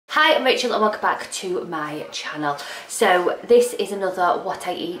Hi, I'm Rachel and welcome back to my channel. So this is another what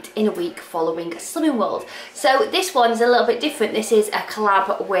I eat in a week following Slimming World. So this one is a little bit different. This is a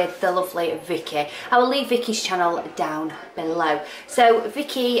collab with the lovely Vicky. I will leave Vicky's channel down below. So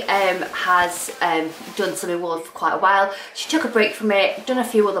Vicky has done Slimming World for quite a while. She took a break from it, done a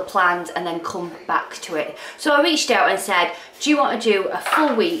few other plans and then come back to it. So I reached out and said, do you want to do a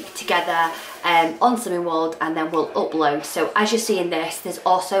full week together on Slimming World and then we'll upload? So as you're seeing this, there's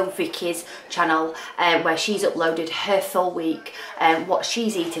also Vicky's channel where she's uploaded her full week what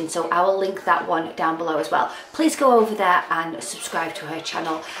she's eating, so I will link that one down below as well. Please go over there and subscribe to her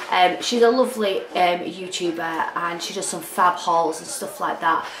channel. She's a lovely YouTuber and she does some fab hauls and stuff like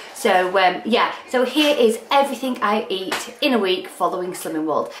that. So yeah, so here is everything I eat in a week following Slimming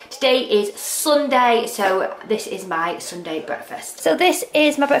World. Today is Sunday, so this is my Sunday breakfast. So this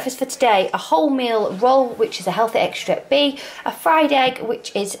is my breakfast for today: a wholemeal roll, which is a healthy extra B, a fried egg,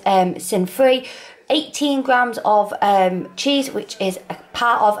 which is sin-free, 18 grams of cheese, which is a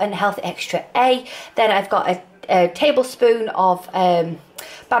part of an healthy extra A. Then I've got a tablespoon of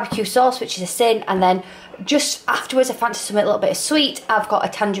barbecue sauce, which is a sin, and then just afterwards I fancy something a little bit of sweet. I've got a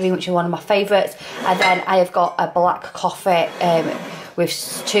tangerine, which is one of my favourites, and then I have got a black coffee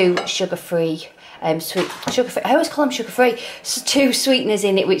with two sugar-free sugar-free. I always call them sugar-free. So two sweeteners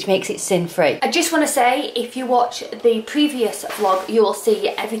in it, which makes it sin-free. I just want to say, if you watch the previous vlog, you will see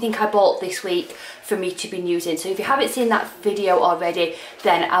everything I bought this week for me to be using. So if you haven't seen that video already,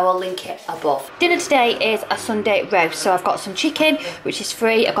 then I will link it above. Dinner today is a Sunday roast. So I've got some chicken, which is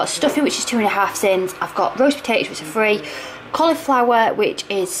free. I've got stuffing, which is 2.5 sins. I've got roast potatoes, which are free. Cauliflower, which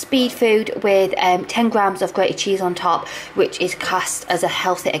is speed food, with 10 grams of grated cheese on top, which is classed as a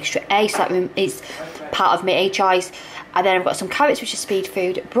healthy extra A, so that is part of my A choice. And then I've got some carrots, which is speed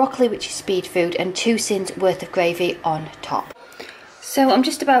food, broccoli, which is speed food, and 2 sins worth of gravy on top. So I'm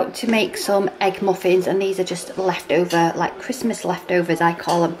just about to make some egg muffins, and these are just leftover, like Christmas leftovers I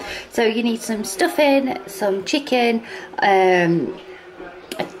call them. So you need some stuffing, some chicken,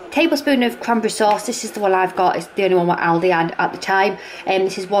 tablespoon of cranberry sauce. This is the one I've got. It's the only one what Aldi had at the time.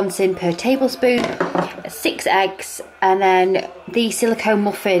 This is 1 sin per tablespoon. 6 eggs, and then these silicone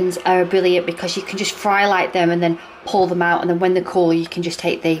muffins are brilliant because you can just fry like them and then pull them out, and then when they're cool you can just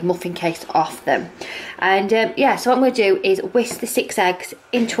take the muffin case off them. And yeah, so what I'm going to do is whisk the 6 eggs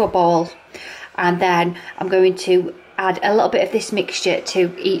into a bowl, and then I'm going to add a little bit of this mixture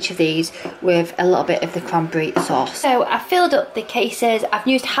to each of these with a little bit of the cranberry sauce. So I filled up the cases. I've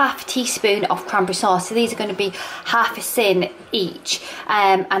used half a teaspoon of cranberry sauce, so these are going to be half a sin each.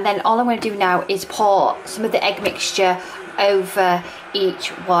 And then all I'm going to do now is pour some of the egg mixture over each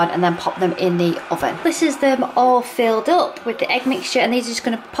one and then pop them in the oven. This is them all filled up with the egg mixture, and these are just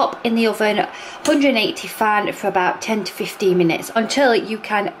going to pop in the oven 180 fan for about 10 to 15 minutes until you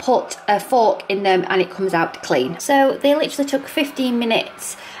can put a fork in them and it comes out clean. So they literally took 15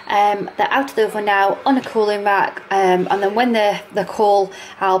 minutes. They're out of the oven now on a cooling rack, and then when they're cool,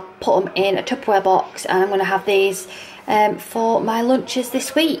 I'll put them in a Tupperware box, and I'm going to have these for my lunches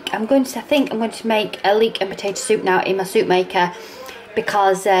this week. I think I'm going to make a leek and potato soup now in my soup maker,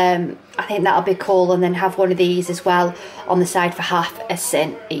 because I think that'll be cool, and then have one of these as well on the side for half a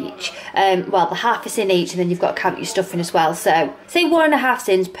sin each. Well, the half a sin each, and then you've got to count your stuffing as well. So say 1.5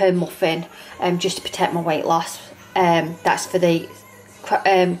 sins per muffin, just to protect my weight loss. That's for the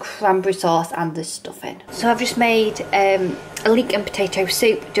cranberry sauce and the stuffing. So I've just made a leek and potato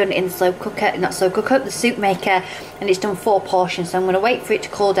soup, done in the the soup maker, and it's done 4 portions. So I'm going to wait for it to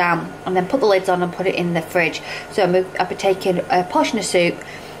cool down and then put the lids on and put it in the fridge. So I'll be taking a portion of soup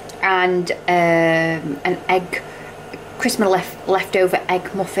and an egg, Christmas leftover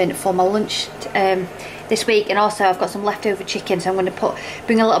egg muffin for my lunch this week. And also I've got some leftover chicken, so I'm going to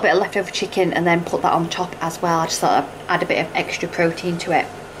bring a little bit of leftover chicken and then put that on top as well. I just thought I'd add a bit of extra protein to it.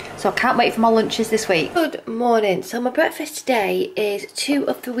 So I can't wait for my lunches this week. Good morning. So my breakfast today is 2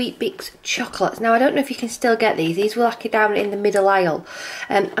 of the Weet-Bix chocolates. Now I don't know if you can still get these. These were like down in the middle aisle.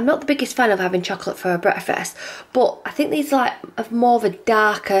 I'm not the biggest fan of having chocolate for a breakfast, but I think these are like more of a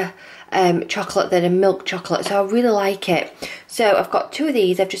darker chocolate than a milk chocolate, so I really like it. So I've got 2 of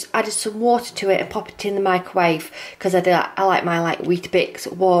these. I've just added some water to it and pop it in the microwave because I like my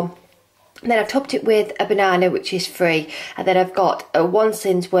Weet-Bix warm. And then I've topped it with a banana, which is free, and then I've got a 1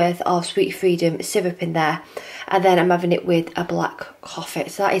 cin's worth of Sweet Freedom syrup in there, and then I'm having it with a black coffee.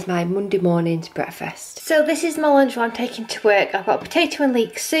 So that is my Monday morning's breakfast. So this is my lunch what I'm taking to work. I've got potato and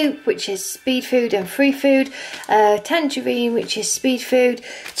leek soup, which is speed food and free food, tangerine, which is speed food,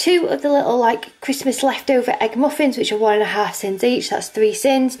 2 of the little like Christmas leftover egg muffins, which are 1.5 cins each, that's 3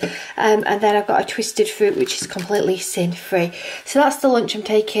 cins, and then I've got a twisted fruit, which is completely sin free. So that's the lunch I'm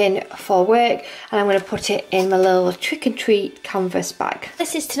taking for work, and I'm going to put it in my little trick and treat canvas bag.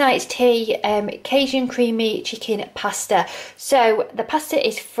 This is tonight's tea, Cajun creamy chicken pasta. So the pasta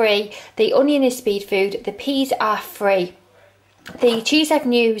is free, the onion is speed food, the peas are free. The cheese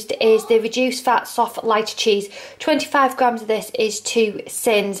I've used is the reduced fat soft lighter cheese. 25 grams of this is 2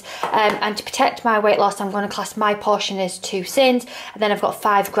 cins, and to protect my weight loss I'm going to class my portion as 2 cins, and then I've got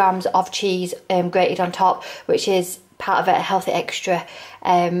 5 grams of cheese grated on top, which is part of it, a healthy extra.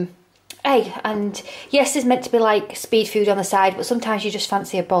 And yes, there's meant to be like speed food on the side, but sometimes you just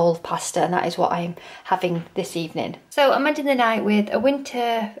fancy a bowl of pasta, and that is what I'm having this evening. So I'm ending the night with a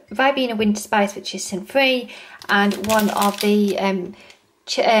Ribena winter spice, which is sin free, and one of the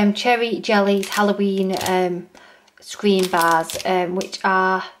cherry jellies Halloween screen bars, which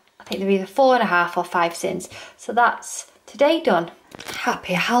are, I think they're either 4.5 or 5 cins. So that's today done.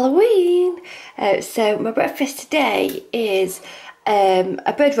 Happy Halloween! So my breakfast today is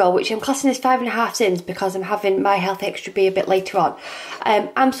a bread roll, which I'm classing as 5.5 cins because I'm having my health extra be a bit later on.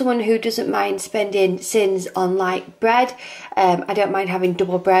 I'm someone who doesn't mind spending cins on like bread. I don't mind having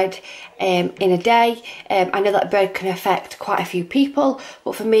double bread in a day. I know that bread can affect quite a few people,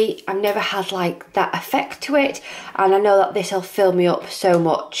 but for me I've never had like that effect to it, and I know that this will fill me up so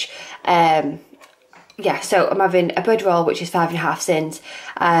much. Yeah, so I'm having a bread roll, which is 5.5 cins,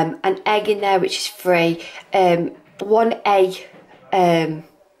 an egg in there, which is free, 1 egg,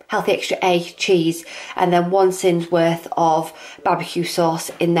 healthy extra egg cheese, and then 1 cin's worth of barbecue sauce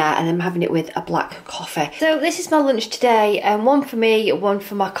in there, and I'm having it with a black coffee. So this is my lunch today, and one for me, one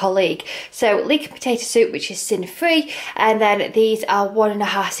for my colleague. So leek and potato soup, which is sin free, and then these are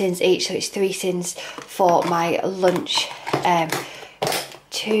 1.5 cins each, so it's 3 cins for my lunch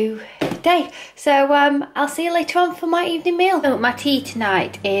today. So I'll see you later on for my evening meal. So my tea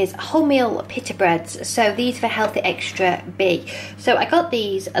tonight is wholemeal pita breads. So these are for Healthy Extra B. So I got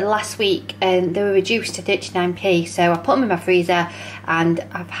these last week and they were reduced to 39p. So I put them in my freezer and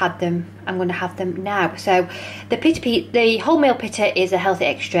I've had them. I'm going to have them now. So the wholemeal pita is a Healthy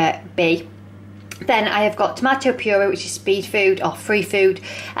Extra B. Then I have got tomato puree, which is speed food or free food,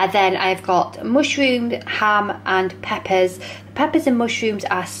 and then I've got mushroomed ham and peppers. The peppers and mushrooms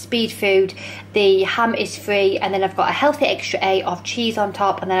are speed food, the ham is free, and then I've got a Healthy Extra A of cheese on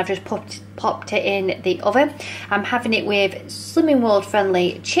top, and then I've just popped it in the oven. I'm having it with Slimming World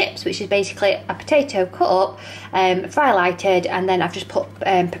friendly chips, which is basically a potato cut up, fry lighted, and then I've just put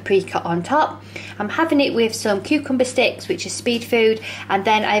paprika on top. I'm having it with some cucumber sticks, which is speed food, and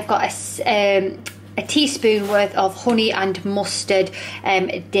then I've got a teaspoon worth of honey and mustard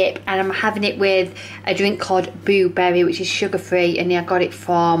dip, and I'm having it with a drink called Boo Berry, which is sugar free, and I got it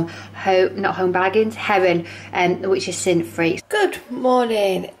from Heron, which is sin free. Good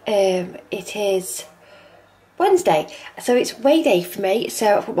morning. It is Wednesday, so it's weigh day for me.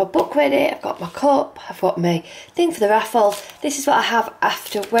 So I've got my book ready, I've got my cup, I've got my thing for the raffle. This is what I have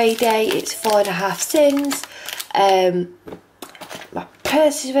after weigh day. It's 4.5 cins. My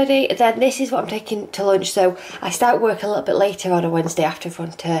purse is ready. Then this is what I'm taking to lunch. So I start work a little bit later on a Wednesday after I've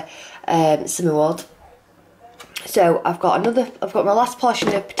run to Slimming World. So I've got my last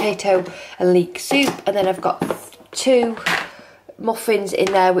portion of potato and leek soup, and then I've got 2 muffins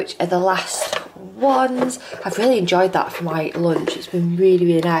in there, which are the last ones. I've really enjoyed that for my lunch. It's been really,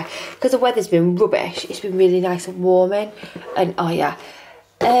 really nice. Because the weather's been rubbish, it's been really nice and warming. And oh yeah.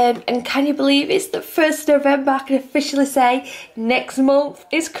 And can you believe it's the 1st of November? I can officially say next month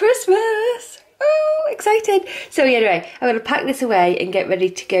is Christmas. Oh, excited. So anyway, I'm going to pack this away and get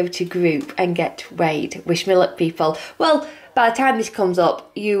ready to go to group and get weighed. Wish me luck, people. Well, by the time this comes up,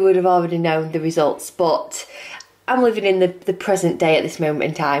 you would have already known the results, but I'm living in the present day at this moment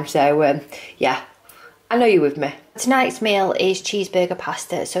in time, so yeah, I know you're with me. Tonight's meal is cheeseburger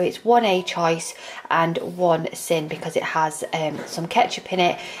pasta, so it's 1A choice and 1 sin because it has some ketchup in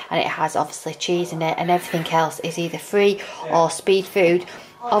it, and it has obviously cheese in it, and everything else is either free or speed food.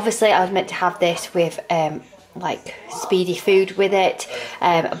 Obviously I was meant to have this with like speedy food with it,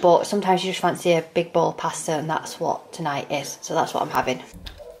 but sometimes you just fancy a big bowl of pasta, and that's what tonight is, so that's what I'm having.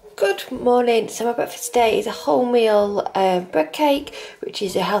 Good morning. So my breakfast today is a wholemeal bread cake, which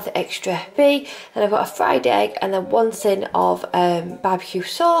is a healthy extra B. Then I've got a fried egg and then 1 tin of barbecue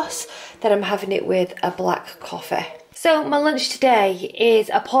sauce. Then I'm having it with a black coffee. So my lunch today is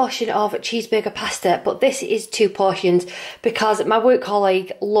a portion of cheeseburger pasta, but this is 2 portions because my work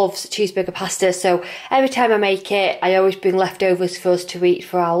colleague loves cheeseburger pasta, so every time I make it I always bring leftovers for us to eat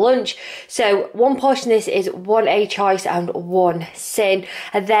for our lunch. So 1 portion of this is 1 A choice and 1 sin,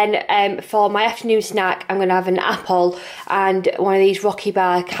 and then for my afternoon snack I'm going to have an apple and one of these Rocky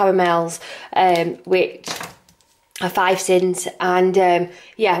Bar caramels, which are 5 cents, and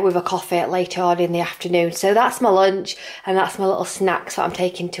yeah, with a coffee later on in the afternoon. So that's my lunch and that's my little snacks that I'm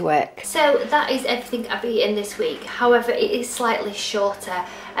taking to work. So that is everything I've eaten this week. However, it is slightly shorter,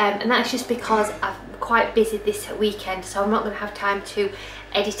 and that's just because I'm quite busy this weekend, so I'm not going to have time to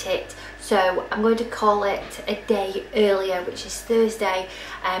edit it. So I'm going to call it a day earlier, which is Thursday,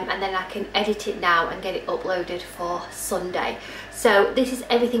 and then I can edit it now and get it uploaded for Sunday. So this is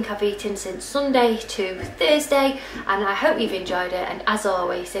everything I've eaten since Sunday to Thursday, and I hope you've enjoyed it, and as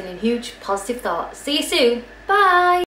always, sending huge positive thoughts. See you soon. Bye.